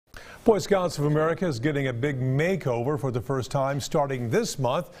Boy Scouts of America is getting a big makeover for the first time starting this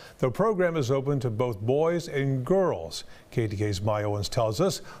month. The program is open to both boys and girls. KETK's Maya Owens tells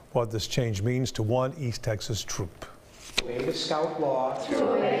us what this change means to one East Texas troop. The Scout law.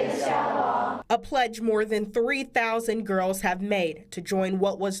 A pledge more than 3,000 girls have made to join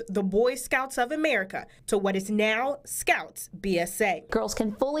what was the Boy Scouts of America to what is now Scouts BSA. Girls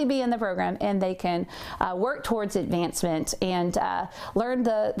can fully be in the program and they can work towards advancement and learn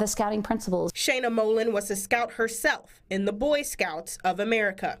the scouting principles. Shayna Molen was a scout herself in the Boy Scouts of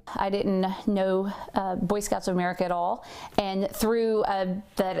America. I didn't know Boy Scouts of America at all, and through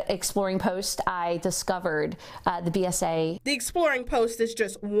that Exploring Post I discovered the BSA. The Exploring Post is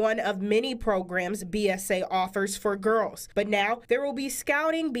just one of many programs BSA offers for girls, but now there will be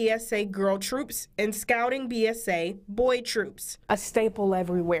Scouting BSA girl troops and Scouting BSA boy troops. A staple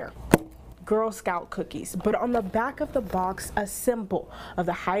everywhere. Girl Scout cookies, but on the back of the box, a symbol of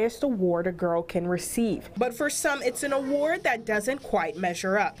the highest award a girl can receive. But for some, it's an award that doesn't quite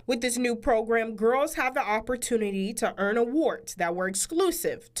measure up. With this new program, girls have the opportunity to earn awards that were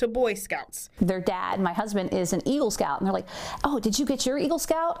exclusive to Boy Scouts. Their dad, my husband, is an Eagle Scout, and they're like, "Oh, did you get your Eagle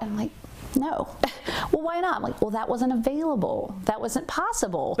Scout?" And I'm like, "No." "Well, why not?" I'm like, "Well, that wasn't available. That wasn't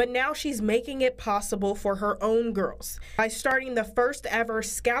possible." But now she's making it possible for her own girls by starting the first ever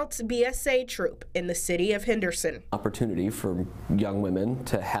Scouts BSA troop in the city of Henderson. Opportunity for young women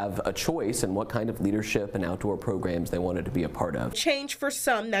to have a choice in what kind of leadership and outdoor programs they wanted to be a part of. Change for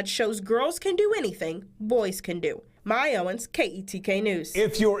some that shows girls can do anything boys can do. Maya Owens, KETK News.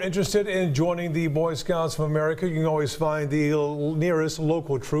 If you're interested in joining the Boy Scouts of America, you can always find the nearest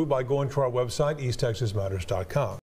local troop by going to our website, easttexasmatters.com.